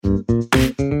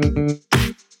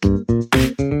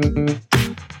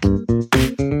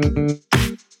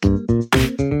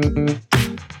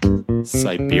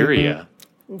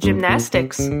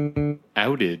Gymnastics.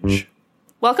 Outage.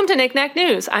 Welcome to Knick-Knack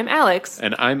News. I'm Alex.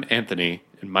 And I'm Anthony,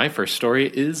 and my first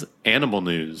story is animal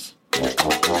news.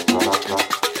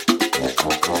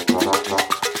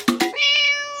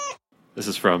 This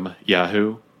is from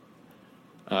Yahoo.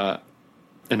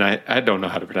 And I don't know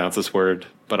how to pronounce this word,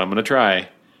 but I'm going to try.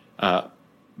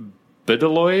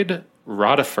 Bdelloid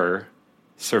rotifer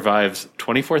survives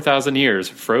 24,000 years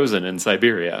frozen in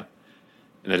Siberia.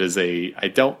 And it is I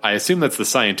assume that's the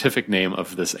scientific name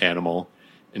of this animal.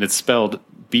 And it's spelled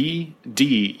Bdelloid.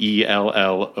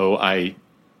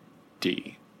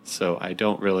 So I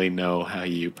don't really know how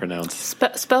you pronounce.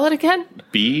 Spell it again?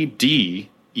 Bdelloid.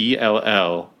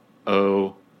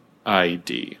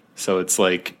 So it's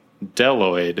like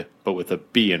Deloid, but with a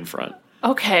B in front.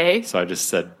 Okay. So I just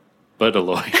said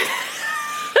Bdelloid.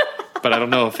 But I don't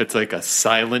know if it's like a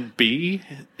silent B,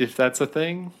 if that's a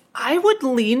thing. I would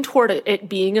lean toward it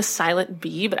being a silent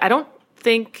B, but I don't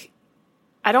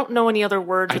know any other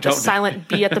words with a silent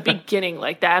B at the beginning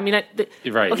like that. I mean,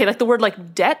 right. Okay, like the word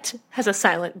like debt has a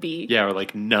silent B. Yeah, or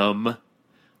like numb.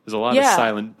 There's a lot of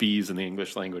silent B's in the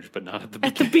English language, but not at the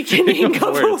beginning of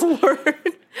a word.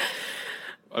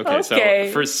 Okay,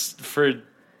 so for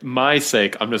my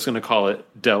sake, I'm just going to call it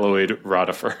Bdelloid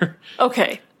rotifer.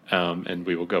 Okay. And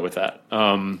we will go with that.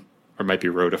 Or it might be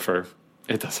rotifer.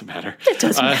 It doesn't matter. It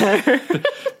doesn't matter.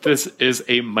 This is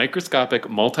a microscopic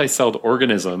multi-celled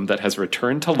organism that has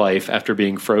returned to life after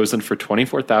being frozen for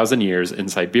 24,000 years in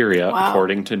Siberia,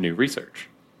 according to new research.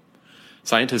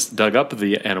 Scientists dug up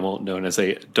the animal known as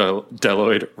a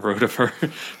Bdelloid rotifer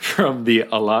from the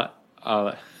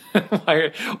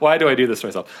why do I do this to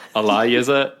myself?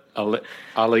 Alayeza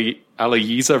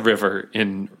River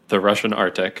in the Russian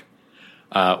Arctic.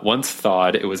 Once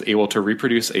thawed, it was able to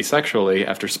reproduce asexually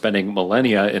after spending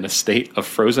millennia in a state of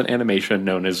frozen animation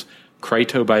known as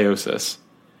cryptobiosis.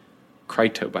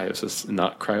 Cryptobiosis,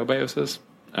 not cryobiosis?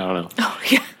 I don't know. Oh,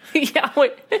 yeah. Yeah,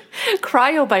 wait.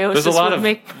 Cryobiosis. There's a lot of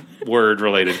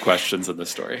word-related questions in this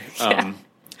story. Yeah.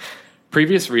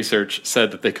 Previous research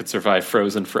said that they could survive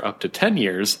frozen for up to 10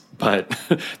 years, but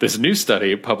this new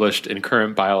study published in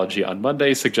Current Biology on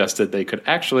Monday suggested they could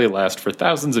actually last for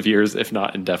thousands of years, if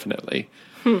not indefinitely.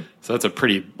 So that's a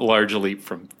pretty large leap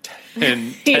from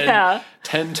 10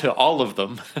 to all of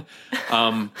them.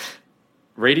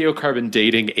 Radiocarbon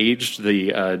dating aged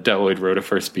the Bdelloid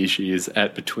rotifer species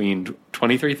at between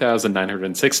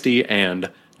 23,960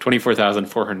 and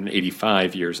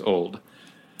 24,485 years old.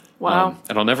 Wow.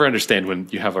 And I'll never understand when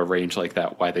you have a range like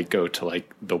that, why they go to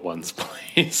like the ones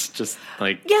place. Just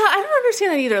like... Yeah, I don't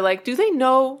understand that either. Like, do they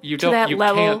know to that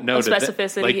level of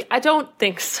specificity? I don't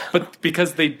think so. But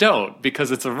because they don't, because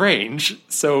it's a range.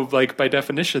 So like by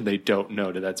definition, they don't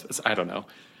know to that. I don't know.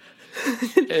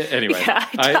 Anyway. Yeah,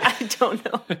 I don't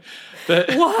know.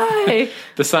 Why?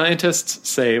 The scientists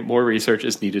say more research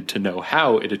is needed to know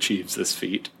how it achieves this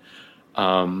feat.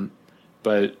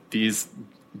 But these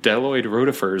Bdelloid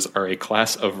rotifers are a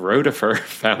class of rotifer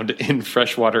found in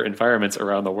freshwater environments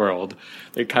around the world.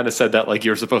 They kind of said that like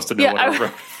you're supposed to know what a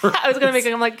rotifer I was going to make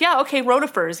it. I'm like, yeah, okay,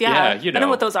 rotifers. Yeah, I know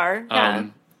what those are. Yeah.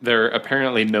 They're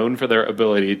apparently known for their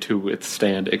ability to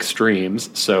withstand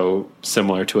extremes. So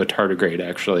similar to a tardigrade,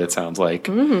 actually, it sounds like,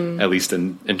 at least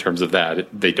in terms of that,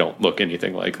 they don't look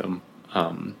anything like them.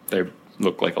 They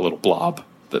look like a little blob.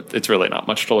 It's really not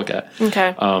much to look at.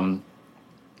 Okay.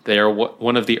 They are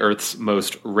one of the Earth's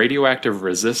most radioactive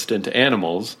resistant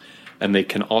animals, and they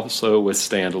can also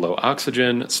withstand low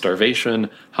oxygen, starvation,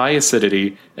 high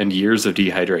acidity, and years of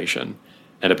dehydration,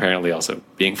 and apparently also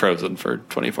being frozen for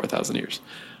 24,000 years.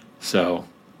 So,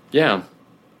 yeah,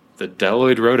 the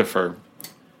Bdelloid rotifer,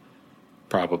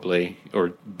 probably,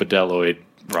 or Bdelloid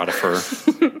rotifer.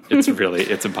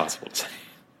 It's impossible to say.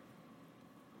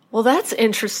 Well, that's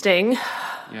interesting.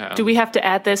 Yeah. Do we have to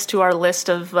add this to our list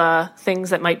of things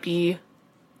that might be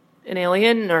an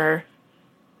alien, or?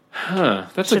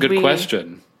 That's a good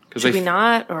question. Should we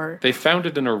not? Or they found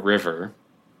it in a river.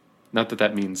 Not that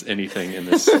that means anything in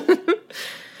this.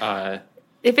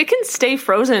 If it can stay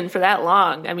frozen for that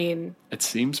long, I mean, it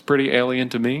seems pretty alien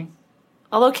to me.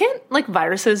 Although, can't like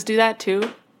viruses do that too?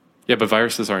 Yeah, but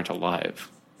viruses aren't alive,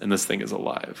 and this thing is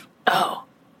alive. Oh,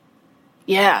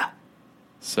 yeah.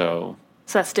 So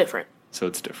that's different. So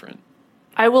it's different.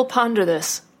 I will ponder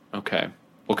this. Okay.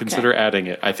 We'll consider adding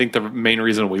it. I think the main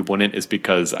reason we wouldn't is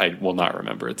because I will not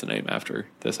remember its name after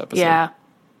this episode. Yeah.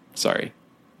 Sorry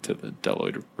to the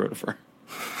Bdelloid rotifer.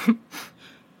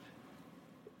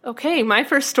 Okay, my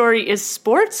first story is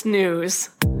sports news.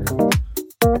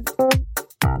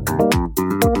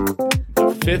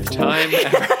 The fifth time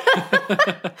ever.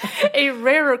 A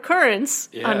rare occurrence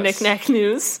on Knick-Knack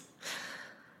News.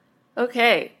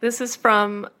 Okay, this is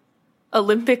from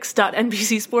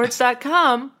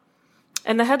Olympics.NBCSports.com.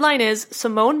 And the headline is,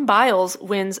 Simone Biles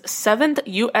wins 7th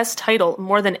U.S. title,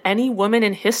 more than any woman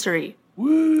in history.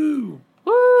 Woo!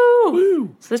 Woo!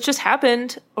 Woo! So this just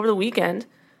happened over the weekend.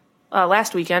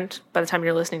 Last weekend. By the time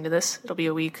you're listening to this, it'll be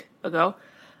a week ago.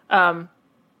 And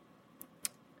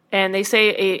they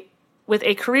say with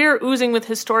a career oozing with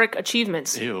historic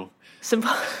achievements. Ew.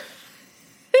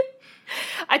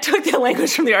 I took the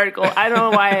language from the article. I don't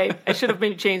know why I should have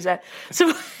maybe changed that.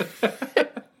 So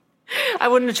I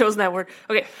wouldn't have chosen that word.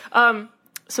 Okay.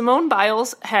 Simone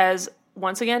Biles has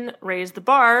once again raised the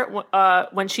bar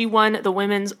when she won the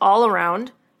women's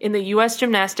all-around in the U.S.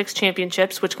 Gymnastics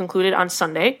Championships, which concluded on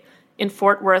Sunday in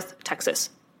Fort Worth, Texas.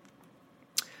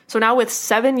 So now with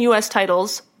 7 U.S.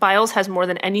 titles, Biles has more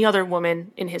than any other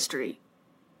woman in history.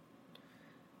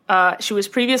 She was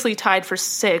previously tied for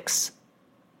 6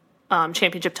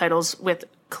 championship titles with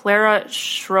Clara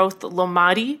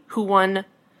Schroth-Lomadi, who won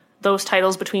those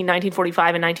titles between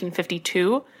 1945 and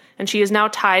 1952. And she is now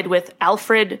tied with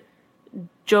Alfred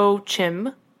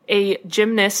Joachim, a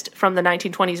gymnast from the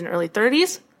 1920s and early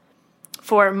 30s,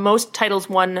 for most titles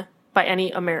won by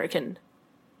any American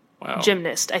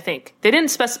gymnast, I think. They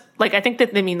didn't specify, I think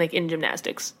that they mean, in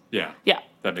gymnastics. Yeah. Yeah.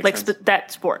 That makes sense.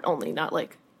 That sport only, not,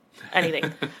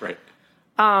 anything. Right.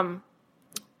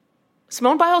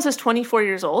 Simone Biles is 24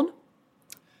 years old.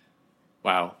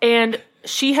 Wow. And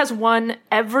she has won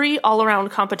every all-around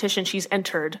competition she's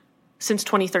entered since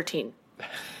 2013.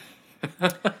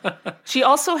 She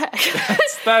also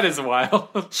that is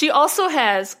wild. She also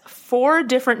has 4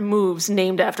 different moves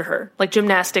named after her,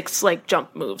 gymnastics,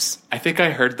 jump moves. I think I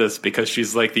heard this because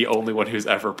she's the only one who's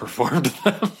ever performed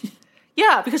them.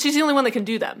 Yeah, because she's the only one that can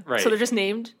do them. Right. So they're just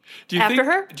named after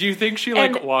her. Do you think she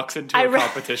walks into a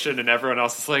competition and everyone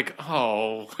else is like,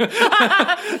 oh,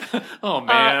 oh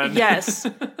man. Yes.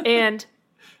 And,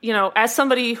 as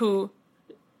somebody who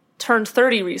turned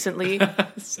 30 recently.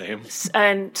 Same.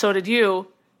 And so did you.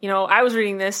 I was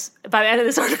reading this. By the end of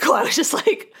this article, I was just oh.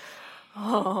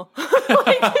 Wow.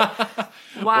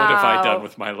 What have I done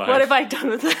with my life? What have I done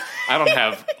with it? I don't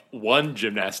have 1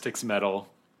 gymnastics medal,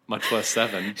 much less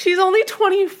 7. She's only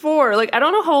 24. I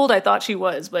don't know how old I thought she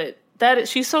was, but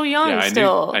she's so young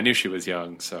still. I knew she was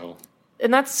young, so.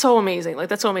 And that's so amazing.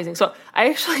 That's so amazing. So I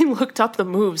actually looked up the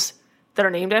moves that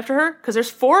are named after her, because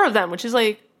there's 4 of them, which is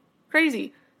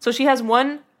crazy. So she has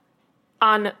one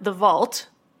on the vault,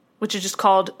 which is just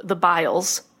called the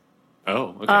Biles.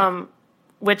 Oh, okay.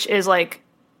 Which is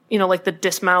the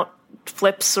dismount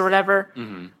flips or whatever.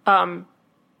 Mm-hmm.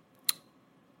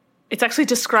 It's actually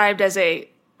described as a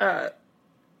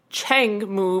Cheng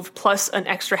move plus an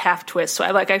extra half twist. So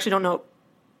I actually don't know.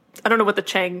 I don't know what the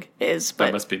Cheng is, but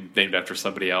that must be named after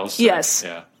somebody else. Yes.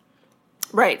 Yeah.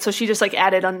 Right. So she just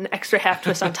added an extra half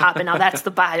twist on top, and now that's the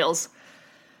Biles.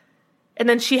 And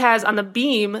then she has on the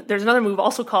beam, there's another move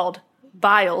also called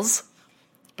Biles.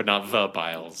 But not the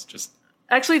Biles, just...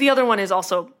 Actually, the other one is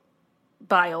also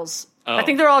Biles. Oh. I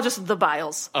think they're all just the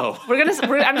Biles. Oh. I'm just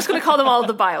going to call them all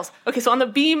the Biles. Okay, so on the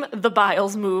beam, the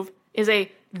Biles move is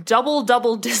a double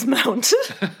dismount,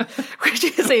 which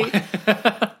is a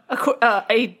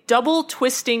double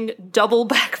twisting double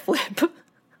backflip.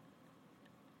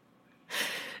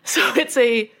 So it's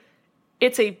a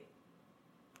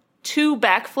 2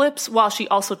 backflips while she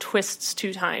also twists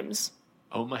 2 times.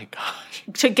 Oh my gosh.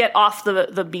 To get off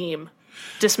the beam.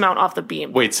 Dismount off the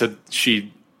beam. Wait, so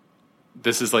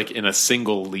this is in a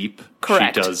single leap?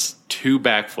 Correct. She does 2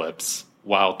 backflips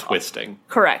while twisting.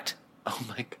 Correct. Oh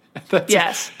my god.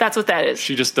 Yes, that's what that is.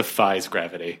 She just defies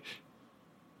gravity.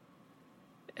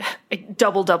 A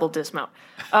double dismount.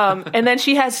 And then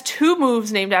she has 2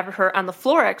 moves named after her on the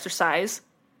floor exercise.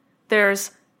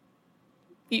 There's...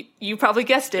 You probably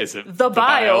guessed it. Is it the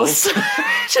Biles.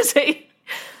 Which is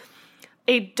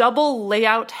a double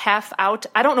layout half out.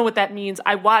 I don't know what that means.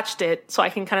 I watched it, so I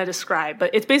can kind of describe.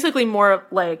 But it's basically more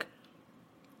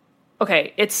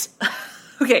okay, it's...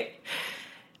 Okay.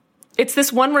 It's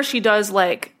this one where she does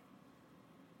a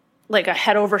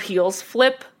head over heels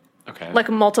flip. Okay.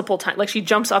 Multiple times. She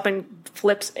jumps up and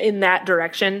flips in that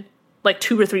direction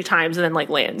 2 or 3 times and then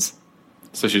lands.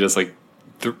 So she does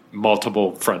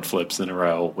multiple front flips in a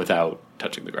row without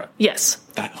touching the ground. Yes.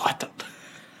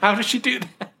 How does she do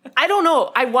that? I don't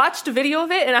know. I watched a video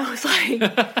of it and I was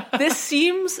this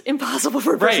seems impossible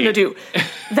for a person to do.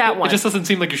 That one. It just doesn't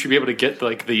seem like you should be able to get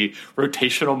the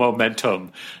rotational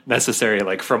momentum necessary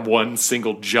from one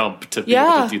single jump to be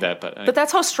able to do that. But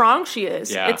that's how strong she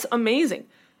is. Yeah. It's amazing.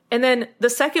 And then the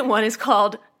second one is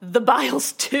called the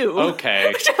Biles 2.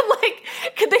 Okay. Which I'm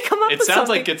could they come up with something? It sounds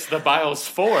like it's the Biles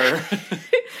 4.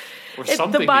 Or The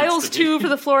something Biles needs to be. 2 for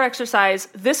the floor exercise.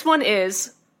 This one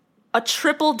is a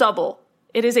triple double.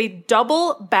 It is a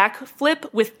double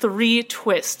backflip with 3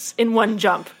 twists in one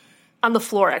jump on the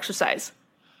floor exercise.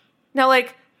 Now,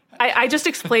 like, I just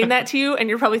explained that to you, and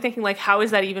you're probably thinking, like, how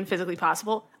is that even physically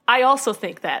possible? I also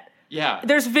think that. Yeah.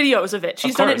 There's videos of it.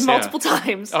 She's done it multiple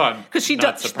times. Oh, I'm because she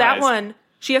not does that surprised. one.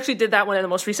 She actually did that one in the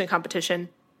most recent competition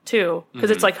too, because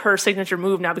it's like her signature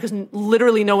move now. Because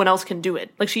literally no one else can do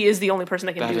it. Like she is the only person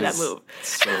that can do that move.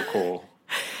 So cool.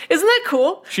 Isn't that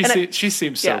cool? She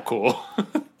seems so cool.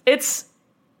 It's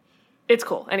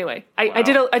cool. Anyway, I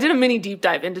did a mini deep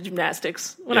dive into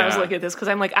gymnastics when I was looking at this because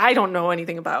I'm like I don't know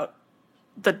anything about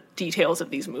the details of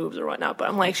these moves or whatnot, but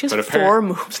I'm like she has 4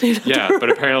 moves. Yeah, but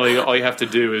apparently all you have to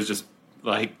do is just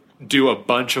like do a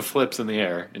bunch of flips in the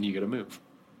air and you get a move.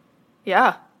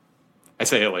 Yeah. I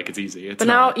say it like it's easy. It's but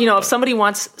not, now, if somebody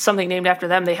wants something named after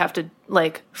them, they have to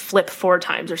like flip 4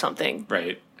 times or something.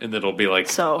 Right. And it'll be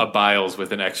like a Biles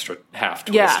with an extra half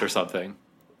twist Yeah. or something.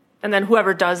 And then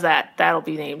whoever does that, that'll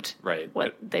be named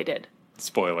what they did.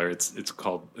 Spoiler, it's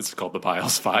called the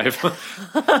Biles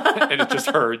 5. And it's just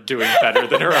her doing better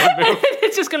than her own move.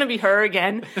 It's just going to be her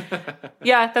again.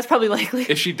 Yeah, that's probably likely.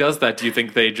 If she does that, do you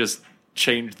think they just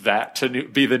change that to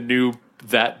be the new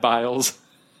that Biles?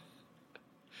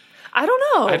 I don't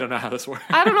know. I don't know how this works.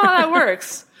 I don't know how that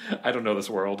works. I don't know this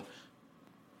world.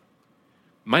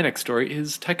 My next story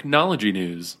is technology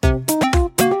news.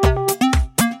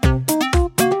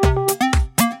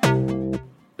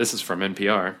 This is from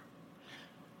NPR.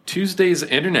 Tuesday's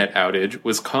internet outage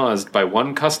was caused by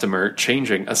one customer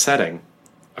changing a setting,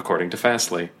 according to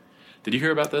Fastly. Did you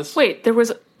hear about this? Wait, there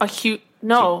was a huge...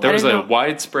 No, there was I a didn't know.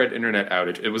 widespread internet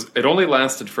outage. It only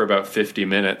lasted for about 50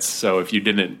 minutes, so if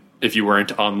you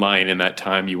weren't online in that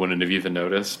time, you wouldn't have even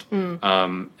noticed.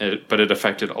 But it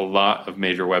affected a lot of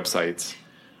major websites.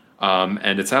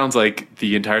 And it sounds like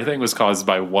the entire thing was caused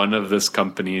by one of this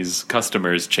company's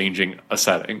customers changing a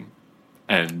setting.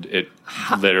 And it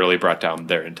literally brought down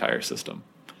their entire system.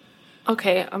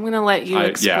 Okay, I'm going to let you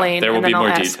explain. Yeah, there will and then be I'll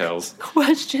more ask details.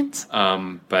 questions.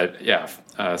 But yeah,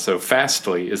 so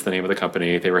Fastly is the name of the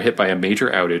company. They were hit by a major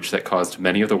outage that caused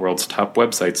many of the world's top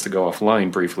websites to go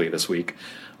offline briefly this week.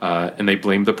 And they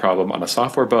blamed the problem on a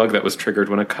software bug that was triggered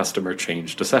when a customer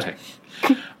changed a setting.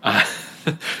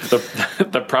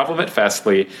 The problem at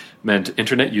Fastly meant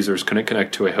internet users couldn't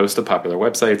connect to a host of popular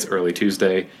websites early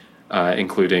Tuesday,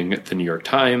 including the New York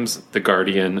Times, The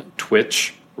Guardian,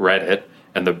 Twitch, Reddit,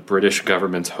 and the British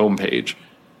government's homepage.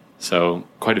 So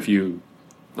quite a few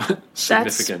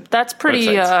significant That's pretty,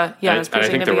 websites. that's pretty I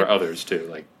think there were significant. others too,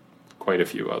 like quite a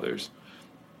few others.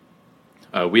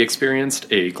 We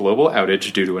experienced a global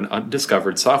outage due to an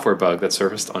undiscovered software bug that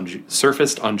surfaced on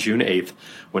June 8th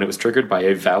when it was triggered by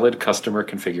a valid customer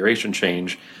configuration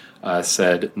change,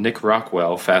 said Nick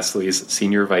Rockwell, Fastly's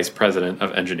Senior Vice President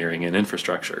of Engineering and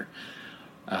Infrastructure.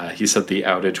 He said the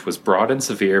outage was broad and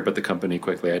severe, but the company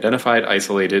quickly identified,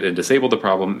 isolated, and disabled the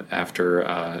problem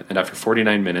after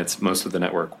 49 minutes, most of the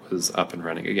network was up and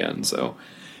running again. So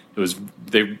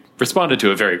they responded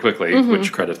to it very quickly,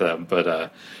 which credit them.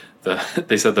 But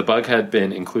they said the bug had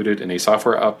been included in a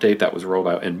software update that was rolled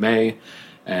out in May,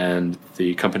 and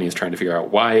the company is trying to figure out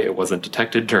why it wasn't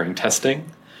detected during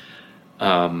testing.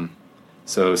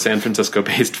 So San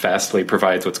Francisco-based Fastly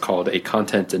provides what's called a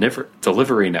content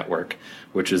delivery network,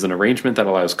 which is an arrangement that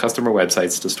allows customer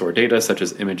websites to store data such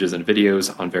as images and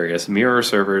videos on various mirror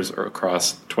servers or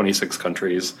across 26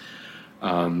 countries.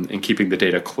 And keeping the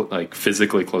data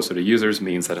physically closer to users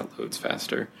means that it loads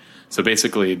faster. So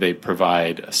basically, they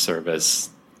provide a service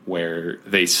where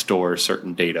they store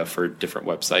certain data for different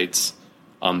websites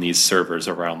on these servers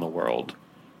around the world.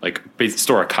 Like, they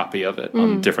store a copy of it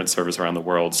on different servers around the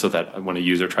world so that when a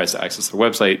user tries to access their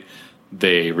website,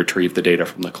 they retrieve the data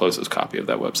from the closest copy of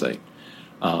that website.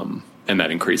 And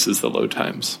that increases the load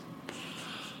times.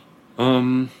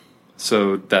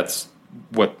 So that's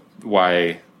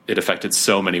why it affected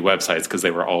so many websites, because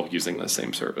they were all using the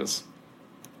same service.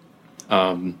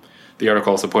 The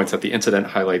article also points out the incident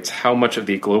highlights how much of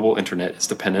the global internet is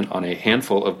dependent on a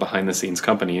handful of behind-the-scenes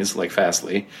companies like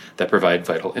Fastly that provide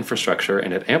vital infrastructure,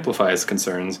 and it amplifies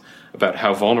concerns about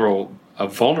how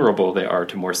vulnerable they are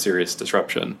to more serious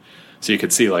disruption. So you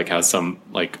could see how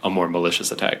a more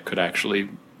malicious attack could actually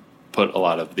put a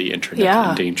lot of the internet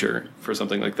in danger for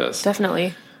something like this.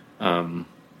 Definitely. It's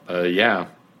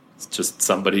just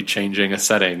somebody changing a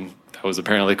setting that was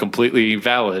apparently completely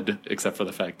valid, except for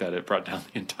the fact that it brought down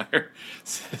the entire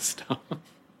system.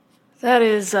 That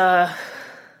is not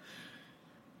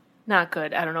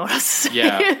good. I don't know what else to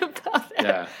say about that.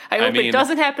 Yeah. I hope it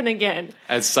doesn't happen again.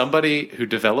 As somebody who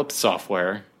developed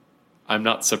software, I'm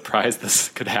not surprised this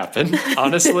could happen,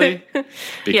 honestly, because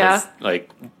Yeah. like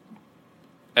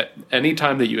any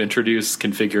time that you introduce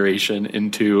configuration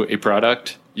into a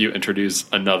product, you introduce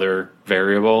another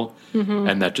variable,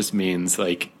 and that just means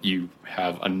like you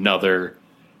have another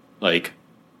like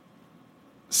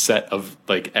set of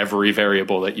like every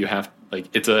variable that you have. Like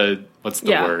it's a what's the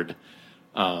Yeah. word?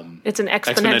 It's an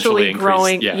exponentially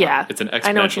growing. Yeah. It's an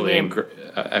I know what you mean.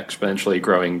 exponentially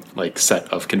growing like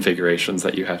set of configurations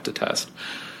that you have to test.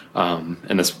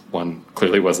 And this one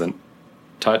clearly wasn't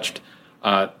touched.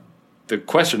 The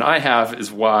question I have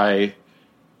is why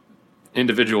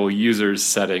individual users'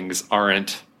 settings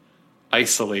aren't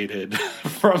isolated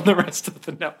from the rest of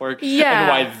the network, Yeah. and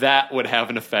why that would have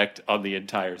an effect on the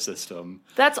entire system.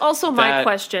 That's also my That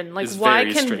question. Like, is why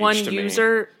very can strange one to me.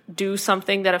 user do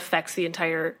something that affects the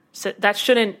entire? That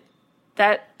shouldn't.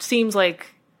 That seems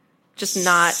like just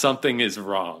not. Something is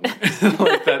wrong.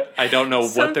 Like that, I don't know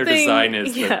what their Something- design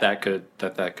is yeah. that could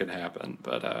happen,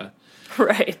 but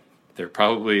Right. they're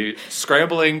probably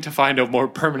scrambling to find a more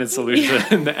permanent solution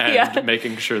and Yeah.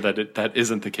 making sure that that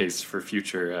isn't the case for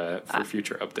future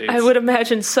updates. I would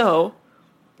imagine so.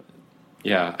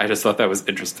 Yeah, I just thought that was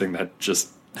interesting that just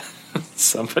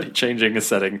somebody changing a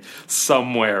setting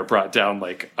somewhere brought down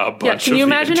like a bunch. Yeah. Can of you the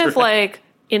imagine if internet. like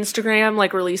Instagram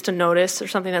like released a notice or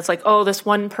something that's like, oh, this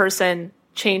one person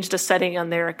changed a setting on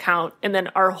their account, and then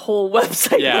our whole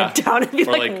website Yeah. went down, and be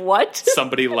Or, like, what?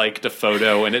 somebody liked a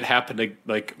photo and it happened to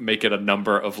like make it a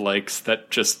number of likes that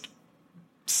just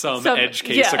some edge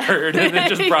case yeah. occurred and it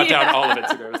just brought down Yeah. all of it.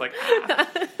 So it was like,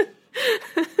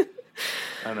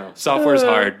 I don't know. Software's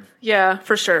hard. Yeah,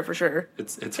 for sure, for sure.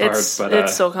 It's hard, but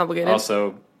it's so complicated.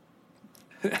 Also,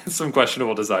 some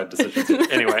questionable design decisions.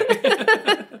 Anyway,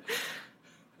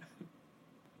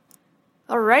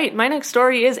 All right, my next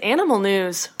story is animal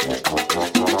news.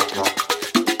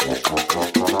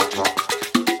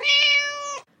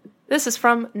 This is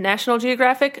from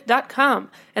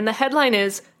nationalgeographic.com, and the headline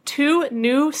is 2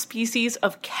 new species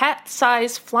of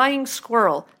cat-sized flying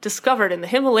squirrel discovered in the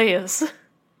Himalayas.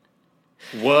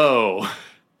 whoa,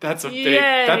 that's a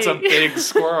Yay. big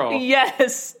squirrel.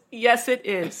 Yes, it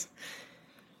is.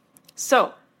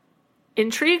 So,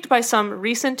 intrigued by some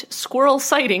recent squirrel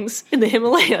sightings in the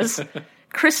Himalayas,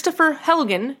 Christopher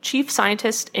Helgen, chief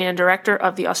scientist and director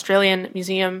of the Australian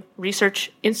Museum Research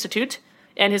Institute,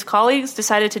 and his colleagues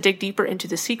decided to dig deeper into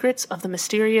the secrets of the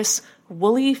mysterious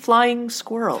woolly flying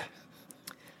squirrel.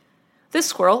 This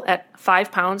squirrel, at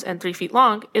 5 pounds and 3 feet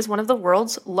long, is one of the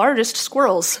world's largest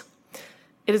squirrels.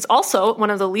 It is also one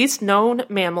of the least known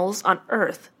mammals on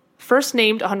Earth. First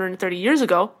named 130 years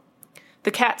ago,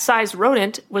 the cat-sized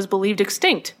rodent was believed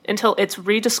extinct until its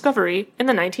rediscovery in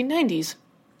the 1990s.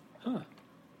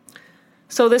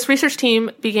 So this research team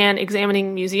began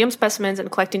examining museum specimens and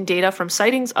collecting data from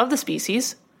sightings of the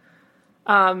species.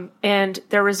 And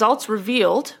their results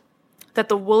revealed that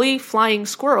the woolly flying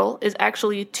squirrel is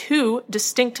actually 2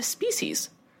 distinct species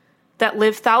that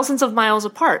live thousands of miles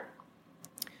apart.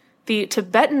 The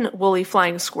Tibetan woolly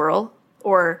flying squirrel,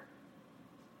 or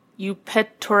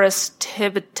Eupetorus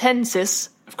tibetensis,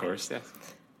 Of course, yes.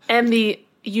 and the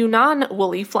Yunnan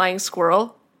woolly flying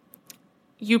squirrel,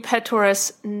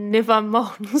 Eupetorus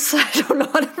nivamons. I don't know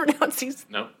how to pronounce these.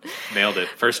 No, nailed it.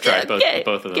 First try, Okay,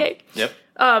 both of them. okay. Yep.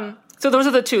 So those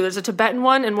are the 2. There's a Tibetan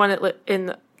one and one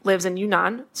that lives in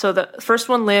Yunnan. So the first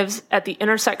one lives at the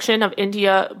intersection of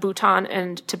India, Bhutan,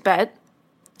 and Tibet.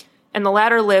 And the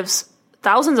latter lives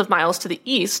thousands of miles to the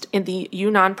east in the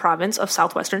Yunnan province of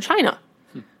southwestern China,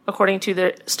 according to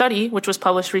the study, which was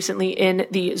published recently in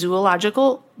the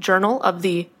Zoological Journal of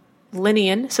the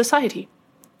Linnean Society.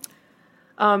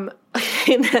 And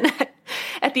then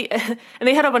and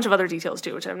they had a bunch of other details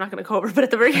too, which I'm not going to go over. But at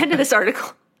the very end of this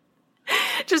article,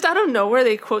 just out of nowhere,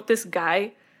 they quote this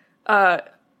guy,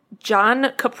 John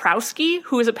Kaprowski,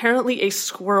 who is apparently a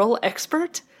squirrel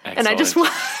expert. And I just Excellent.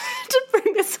 wanted to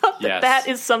bring this up Yes. that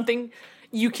is something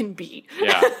you can be.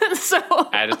 Yeah. So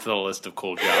Add it to the list of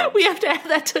cool jobs. we have to add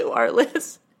that to our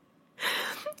list.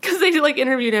 Because they like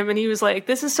interviewed him and he was like,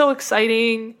 this is so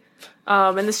exciting.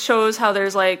 And this shows how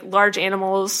there's like large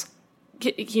animals,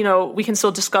 you know, we can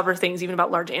still discover things even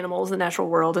about large animals in the natural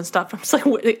world and stuff. I'm just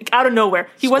like, out of nowhere.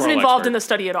 He wasn't Squirrel involved expert. in the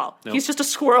study at all. Nope. He's just a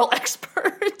squirrel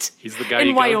expert. He's the guy in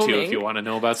you go to Wyoming. if you want to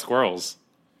know about squirrels.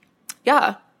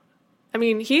 Yeah. I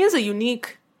mean, he is a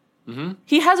unique,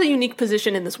 he has a unique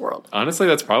position in this world. Honestly,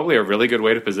 that's probably a really good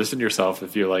way to position yourself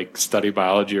if you like study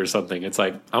biology or something. It's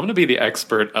like, I'm going to be the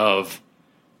expert of,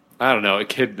 I don't know,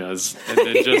 echidnas. And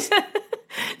then just,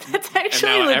 That's and actually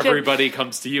now legit. everybody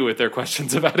comes to you with their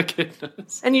questions about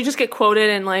echidnas. And you just get quoted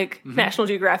in like National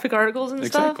Geographic articles and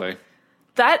stuff. Exactly.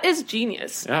 That is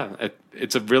genius. Yeah,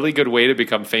 it's a really good way to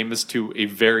become famous to a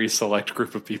very select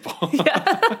group of people.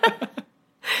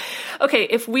 Okay,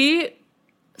 if we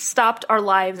stopped our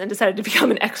lives and decided to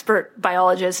become an expert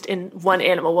biologist in one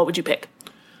animal, what would you pick?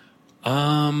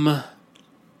 For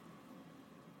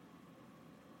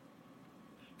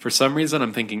some reason,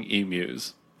 I'm thinking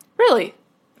emus. Really?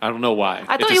 I don't know why.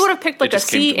 I thought you would have picked like a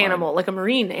sea animal, like a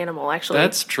marine animal, actually.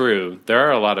 That's true. There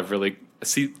are a lot of really...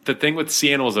 See, the thing with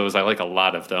sea animals, though, is I like a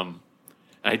lot of them.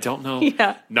 I don't know.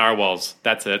 Yeah. Narwhals.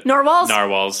 That's it. Narwhals?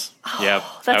 Narwhals. Yep.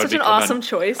 That's such an awesome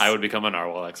choice. I would become a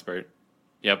narwhal expert.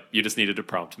 Yep. You just needed to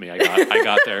prompt me. I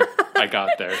got there. I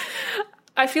got there.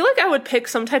 I feel like I would pick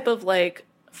some type of like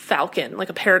falcon, like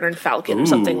a peregrine falcon or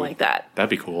something like that.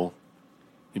 That'd be cool.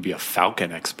 You'd be a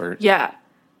falcon expert. Yeah.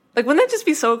 Like, wouldn't that just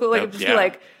be so cool? Like, be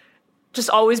like, just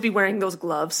always be wearing those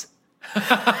gloves.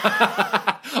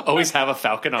 Always have a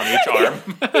falcon on each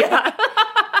arm. Yeah.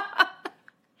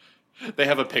 They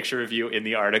have a picture of you in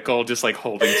the article, just like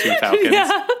holding two falcons.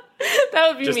 Yeah. That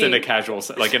would be just me. in a casual,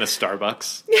 like in a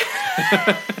Starbucks.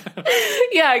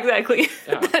 Yeah, exactly.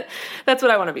 Yeah. That's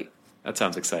what I want to be. That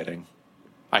sounds exciting.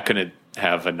 I couldn't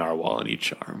have a narwhal on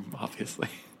each arm, obviously.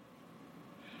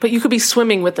 But you could be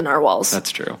swimming with the narwhals.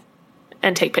 That's true.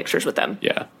 And take pictures with them.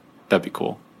 Yeah, that'd be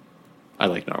cool. I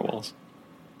like narwhals.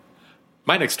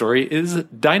 My next story is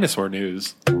dinosaur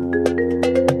news.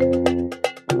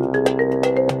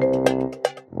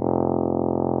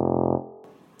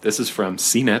 This is from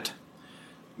CNET.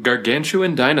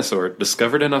 Gargantuan dinosaur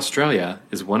discovered in Australia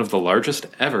is one of the largest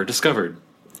ever discovered.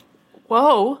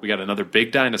 Whoa. We got another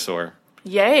big dinosaur.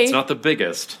 Yay. It's not the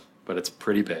biggest, but it's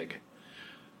pretty big.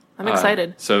 I'm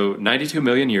excited. So 92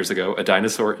 million years ago, a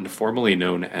dinosaur informally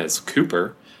known as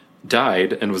Cooper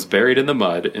died and was buried in the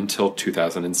mud until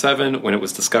 2007 when it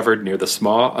was discovered near the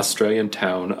small Australian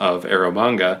town of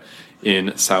Eromanga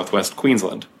in southwest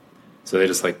Queensland. So they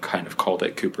just like kind of called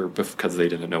it Cooper because they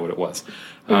didn't know what it was.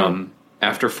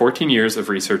 After 14 years of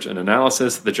research and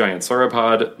analysis, the giant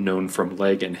sauropod, known from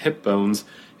leg and hip bones,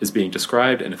 is being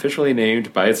described and officially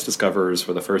named by its discoverers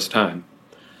for the first time.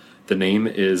 The name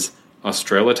is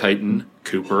Australotitan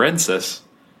cooperensis.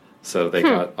 So they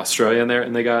got Australia in there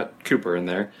and they got Cooper in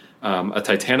there. A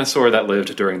titanosaur that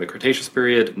lived during the Cretaceous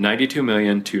period, 92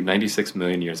 million to 96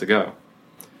 million years ago.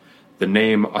 The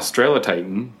name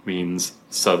Australotitan means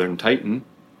southern titan,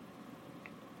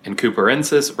 and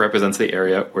cooperensis represents the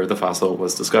area where the fossil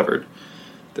was discovered.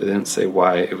 They didn't say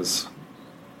why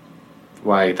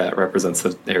that represents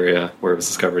the area where it was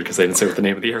discovered, because they didn't say what the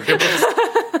name of the area was.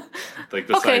 Like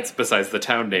besides the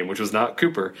town name, which was not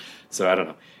Cooper. So I don't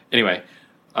know. Anyway,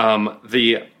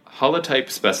 the holotype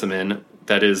specimen,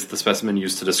 that is the specimen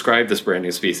used to describe this brand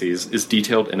new species, is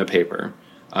detailed in a paper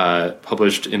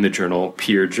published in the journal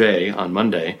Peer J on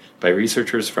Monday by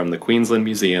researchers from the Queensland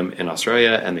Museum in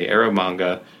Australia and the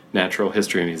Eromanga Natural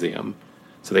History Museum.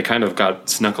 So they kind of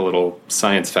snuck a little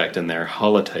science fact in there.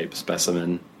 Holotype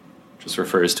specimen just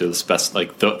refers to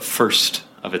the first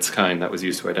of its kind that was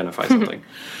used to identify something.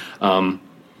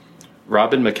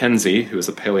 Robin McKenzie, who is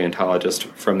a paleontologist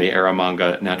from the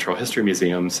Eromanga Natural History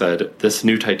Museum, said this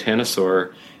new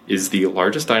titanosaur is the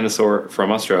largest dinosaur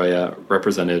from Australia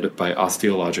represented by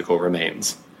osteological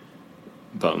remains.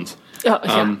 Bones. Oh,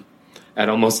 yeah. At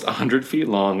almost 100 feet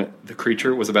long, the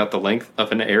creature was about the length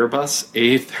of an Airbus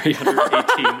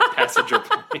A318 passenger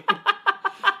plane.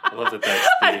 I love that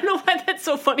I don't know why that's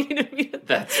so funny to me.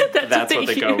 That's what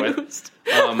they go with.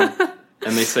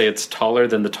 And they say it's taller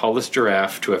than the tallest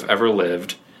giraffe to have ever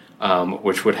lived,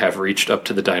 which would have reached up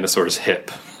to the dinosaur's hip.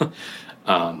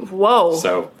 Whoa.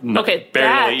 So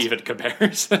barely even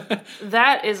compares.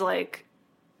 That is like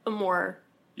a a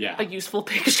useful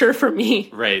picture for me.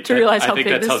 Right. To realize how big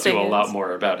this thing is. I think that tells you a lot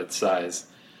more about its size.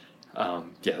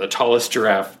 The tallest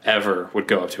giraffe ever would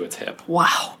go up to its hip.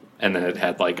 Wow. And then it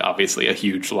had, obviously a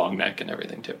huge long neck and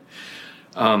everything, too.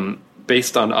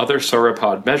 Based on other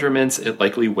sauropod measurements, it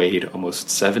likely weighed almost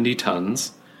 70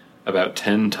 tons, about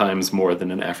 10 times more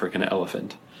than an African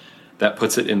elephant. That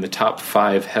puts it in the top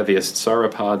 5 heaviest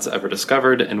sauropods ever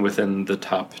discovered and within the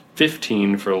top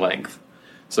 15 for length.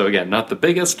 So again, not the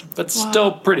biggest, but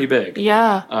still pretty big.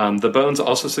 Yeah. The bones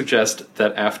also suggest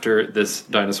that after this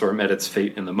dinosaur met its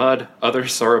fate in the mud, other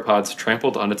sauropods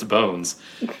trampled on its bones,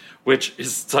 which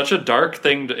is such a dark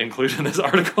thing to include in this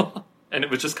article. And it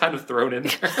was just kind of thrown in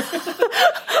there.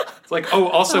 It's like,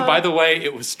 also, by the way,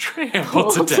 it was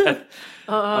trampled to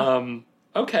death.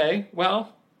 Okay,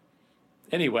 well,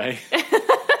 anyway.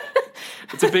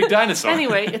 It's a big dinosaur.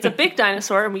 Anyway, it's a big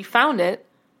dinosaur, and we found it.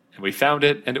 And we found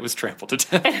it, and it was trampled to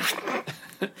death.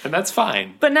 And that's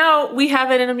fine. But now we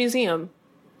have it in a museum.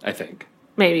 I think.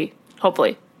 Maybe.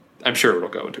 Hopefully. I'm sure it'll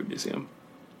go into a museum.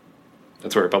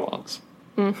 That's where it belongs.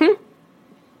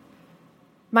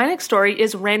 My next story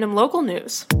is random local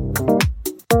news.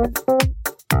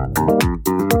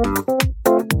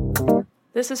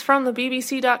 This is from the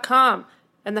BBC.com,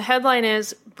 and the headline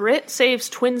is, Brit saves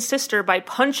twin sister by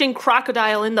punching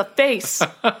crocodile in the face.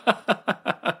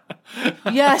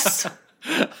 Yes.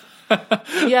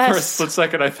 Yes. For a split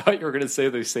second, I thought you were going to say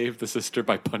they saved the sister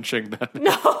by punching them.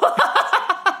 No.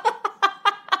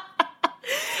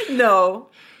 No.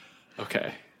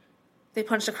 Okay. They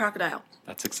punched a crocodile.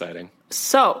 That's exciting.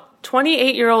 So,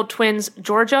 28-year-old twins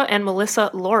Georgia and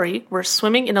Melissa Laurie were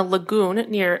swimming in a lagoon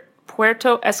near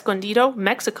Puerto Escondido,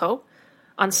 Mexico,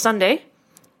 on Sunday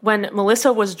when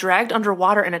Melissa was dragged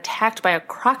underwater and attacked by a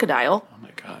crocodile. Oh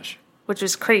my gosh. Which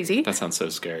is crazy. That sounds so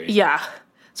scary. Yeah.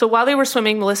 So while they were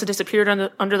swimming, Melissa disappeared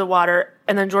under the water,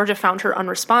 and then Georgia found her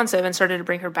unresponsive and started to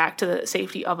bring her back to the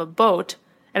safety of a boat.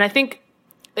 And I think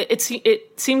it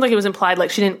seemed like it was implied like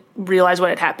she didn't realize what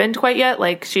had happened quite yet.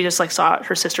 Like she just like saw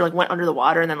her sister like went under the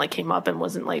water and then like came up and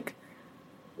was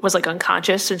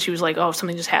unconscious, and she was like, oh,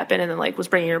 something just happened, and then like was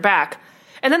bringing her back.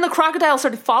 And then the crocodile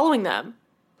started following them.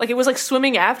 Like it was like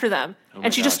swimming after them.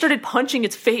 And she just started punching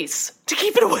its face to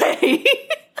keep it away.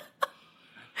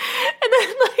 And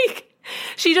then like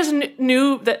she just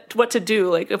knew what to do.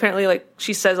 Like apparently like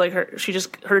she says like her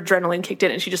adrenaline kicked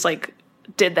in and she just like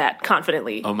did that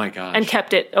confidently. Oh my gosh. And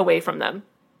kept it away from them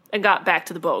and got back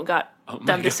to the boat and got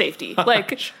them to safety.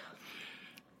 Like,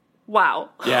 wow.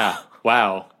 Yeah.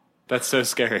 Wow. That's so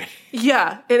scary.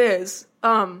 Yeah, it is.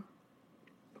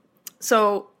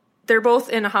 So they're both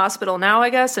in a hospital now, I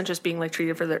guess, and just being like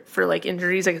treated for like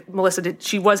injuries. Like Melissa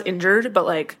she was injured, but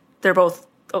like they're both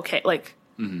okay. Like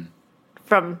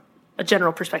from a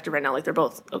general perspective right now, like they're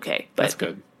both okay. But that's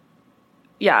good.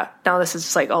 Yeah. Now this is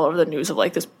just like all over the news of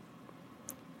like this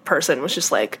person was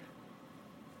just like,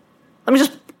 let me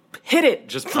just hit it.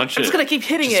 Just punch it. I'm just gonna keep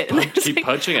hitting it. Keep like,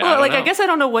 punching it. Well, I guess I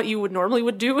don't know what you would normally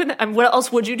would do, and what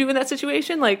else would you do in that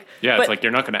situation? Like, yeah, it's like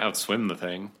you're not gonna outswim the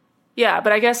thing. Yeah,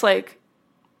 but I guess like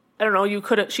I don't know.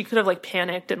 She could have like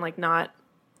panicked and like not.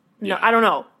 No, I don't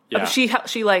know. Yeah.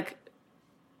 She like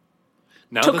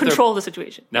now took control of the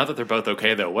situation. Now that they're both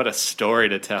okay, though, what a story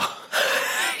to tell.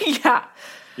 Yeah,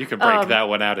 you can break that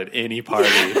one out at any party.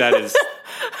 That is,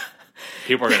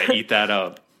 people are gonna eat that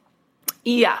up.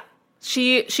 Yeah.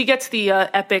 She gets the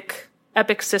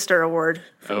epic sister award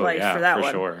for for that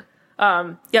one. Sure.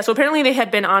 So apparently they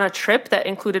had been on a trip that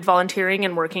included volunteering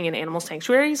and working in animal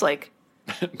sanctuaries, like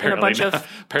in a bunch of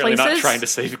places. Not trying to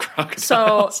save crocodiles.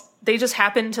 So they just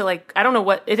happened to like, I don't know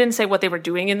what, it didn't say what they were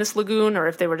doing in this lagoon or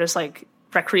if they were just like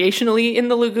recreationally in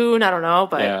the lagoon. I don't know,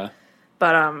 but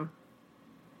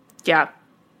yeah.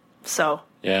 So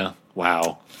yeah,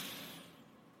 wow.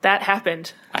 That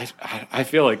happened. I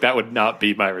feel like that would not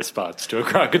be my response to a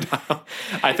crocodile.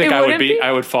 I think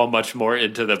I would fall much more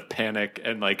into the panic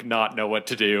and like not know what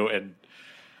to do and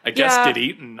I guess get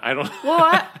eaten. I don't.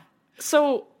 Well,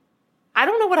 so I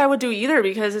don't know what I would do either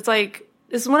because it's like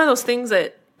it's one of those things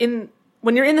that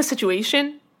when you're in the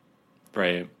situation,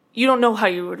 right? You don't know how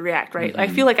you would react, right? Mm-hmm. I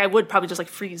feel like I would probably just like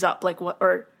freeze up, like what,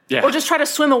 or just try to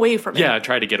swim away from it. Yeah,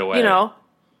 try to get away. You know.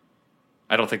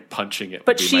 I don't think punching it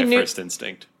would be my first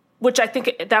instinct. Which I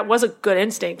think that was a good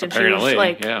instinct. And apparently, she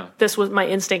was like, this was my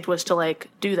instinct was to like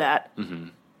do that. Mm-hmm.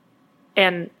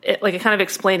 And it kind of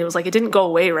explained, it was like, it didn't go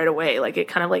away right away. Like it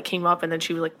kind of like came up and then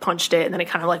she like punched it and then it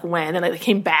kind of like went and it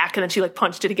came back and then she like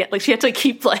punched it again. Like she had to like,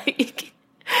 keep like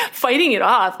fighting it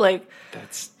off. Like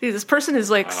this person is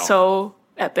like so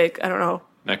epic. I don't know.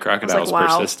 That crocodile is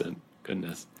persistent.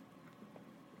 Goodness.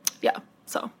 Yeah.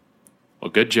 So.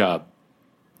 Well, good job.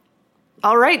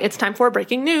 All right, it's time for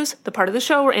breaking news, the part of the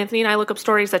show where Anthony and I look up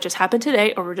stories that just happened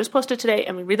today or were just posted today,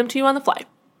 and we read them to you on the fly.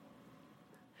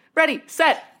 Ready,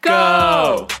 set, go!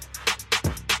 All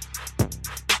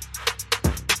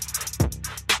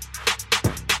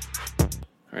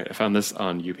right, I found this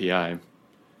on UPI.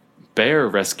 Bear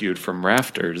rescued from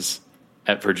rafters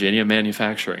at Virginia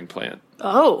manufacturing plant.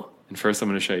 Oh. And first I'm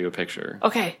going to show you a picture.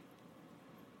 Okay.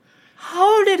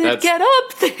 How did it get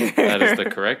up there? That is the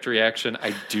correct reaction.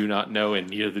 I do not know, and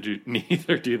neither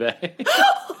do they.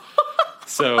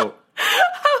 So,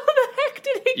 how the heck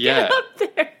did it get up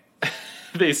there?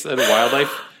 They said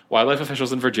wildlife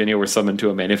officials in Virginia were summoned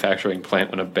to a manufacturing plant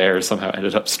when a bear somehow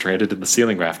ended up stranded in the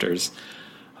ceiling rafters.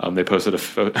 They posted a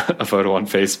photo on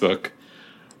Facebook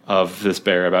of this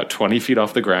bear about 20 feet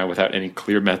off the ground without any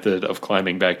clear method of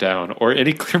climbing back down or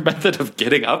any clear method of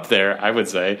getting up there, I would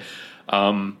say.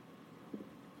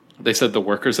 They said the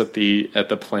workers at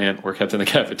the plant were kept in the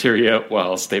cafeteria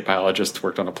while state biologists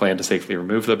worked on a plan to safely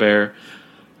remove the bear.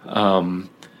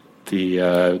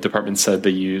 The department said they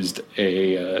used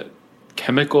a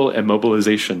chemical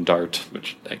immobilization dart,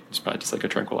 which is probably just like a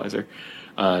tranquilizer,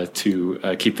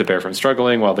 to keep the bear from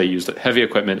struggling while they used heavy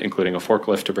equipment, including a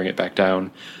forklift, to bring it back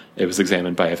down. It was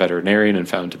examined by a veterinarian and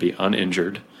found to be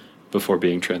uninjured before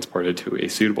being transported to a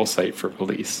suitable site for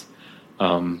release.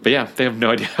 But yeah, they have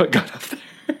no idea how it got up there.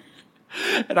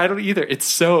 And I don't either. It's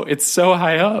so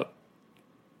high up.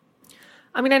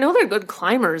 I mean, I know they're good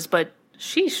climbers, but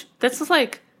sheesh, that's just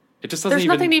like, it just doesn't there's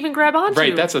nothing to even grab onto.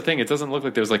 Right, that's the thing. It doesn't look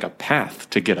like there's like a path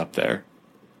to get up there.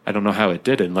 I don't know how it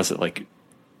did, unless it like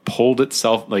pulled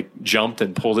itself, like jumped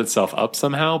and pulled itself up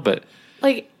somehow. But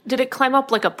like, did it climb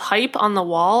up like a pipe on the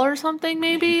wall or something?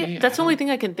 Maybe that's the only thing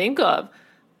I can think of.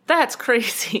 That's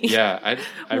crazy. Yeah,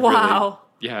 I wow.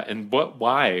 Really, yeah, and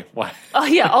why?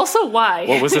 Yeah. Also, why?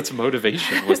 What was its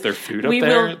motivation? Was there food up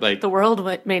there? The world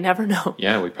may never know.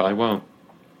 Yeah, we probably won't.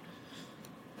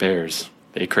 Bears,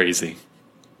 they crazy.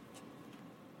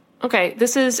 Okay,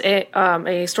 this is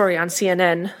a story on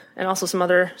CNN and also some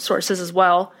other sources as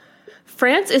well.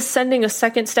 France is sending a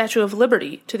second Statue of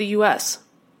Liberty to the U.S.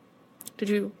 Did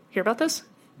you hear about this?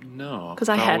 No. Because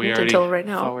I hadn't until right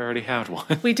now. I thought we already had one.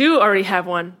 We do already have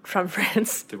one from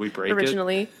France. Did we break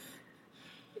originally?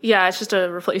 Yeah, it's just a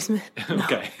replacement.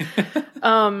 Okay.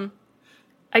 I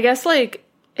guess like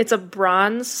it's a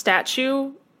bronze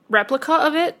statue replica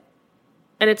of it,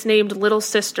 and it's named Little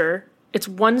Sister. It's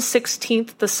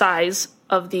 1/16 the size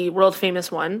of the world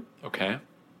famous one. Okay.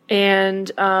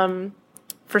 And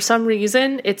for some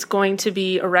reason, it's going to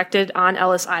be erected on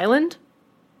Ellis Island.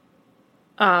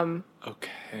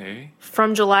 Okay.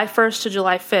 From July 1st to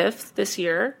July 5th this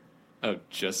year. Oh,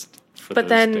 just for but those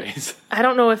then, days. I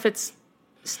don't know if it's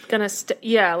gonna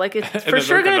yeah, like it's for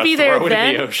sure gonna be there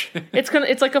then.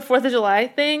 It's like a 4th of July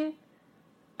thing.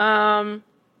 And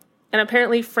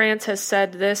apparently France has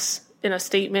said this in a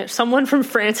statement. Someone from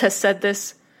France has said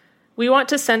this. We want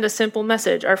to send a simple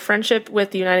message. Our friendship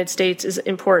with the United States is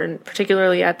important,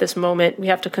 particularly at this moment. We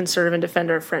have to conserve and defend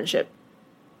our friendship.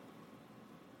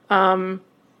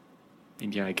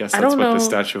 Yeah, I guess that's what the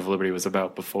Statue of Liberty was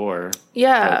about before.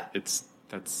 Yeah.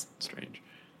 That's strange.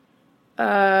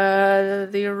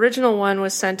 The original one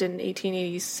was sent in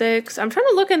 1886. I'm trying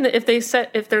to look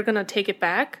if they're going to take it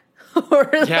back.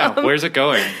 Where's it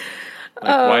going?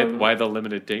 Like, why the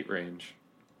limited date range?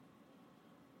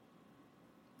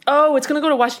 Oh, it's going to go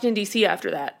to Washington, D.C.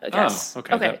 after that, I guess. Oh,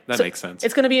 okay. That makes sense.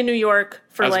 It's going to be in New York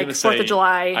for like 4th of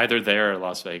July. Either there or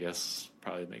Las Vegas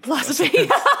probably makes Las sense.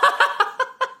 Vegas.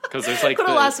 Because there's like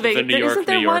the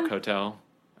New York hotel.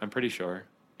 I'm pretty sure.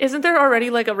 Isn't there already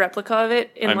like a replica of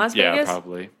it in Las Vegas? Yeah,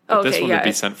 probably. But this one would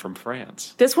be sent from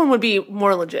France. This one would be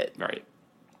more legit. Right.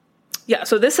 Yeah,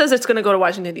 so this says it's going to go to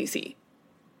Washington, D.C.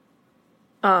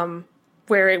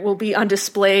 Where it will be on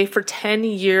display for 10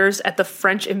 years at the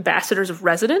French ambassador's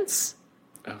residence.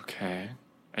 Okay.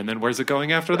 And then where's it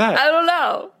going after that? I don't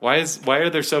know. Why are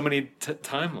there so many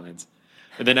timelines?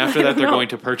 And then after that, they're going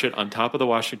to perch it on top of the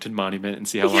Washington Monument and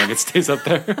see how long it stays up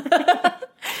there.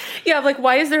 Yeah, like,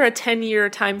 why is there a 10-year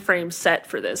time frame set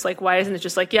for this? Like, why isn't it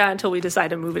just like, until we decide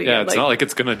to move it again? Yeah, it's not like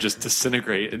it's going to just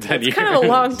disintegrate in 10 years. It's kind of a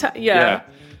long time. Yeah.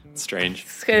 It's strange.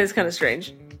 It's kind of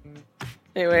strange.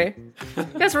 Anyway.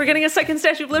 Yes, we're getting a second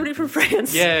Statue of Liberty from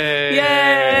France.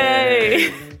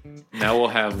 Yay! Now we'll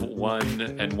have 1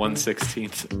 and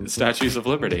 1/16 Statues of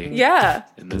Liberty. Yeah.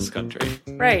 In this country.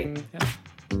 Right. Yeah.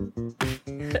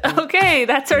 Okay,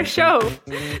 that's our show.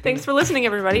 Thanks for listening,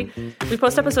 everybody. We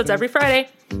post episodes every Friday,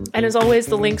 and as always,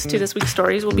 the links to this week's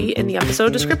stories will be in the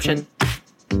episode description.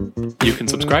 You can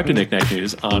subscribe to Knick-Knack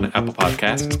News on Apple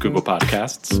Podcasts, Google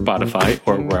Podcasts, Spotify,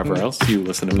 or wherever else you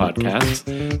listen to podcasts.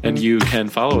 And you can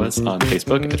follow us on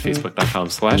Facebook at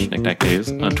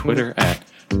facebook.com/knickknacknews, on Twitter at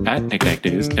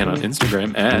 @knickknacknews, and on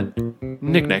Instagram at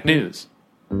knickknacknews.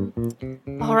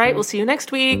 All right, we'll see you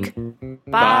next week.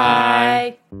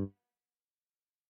 Bye.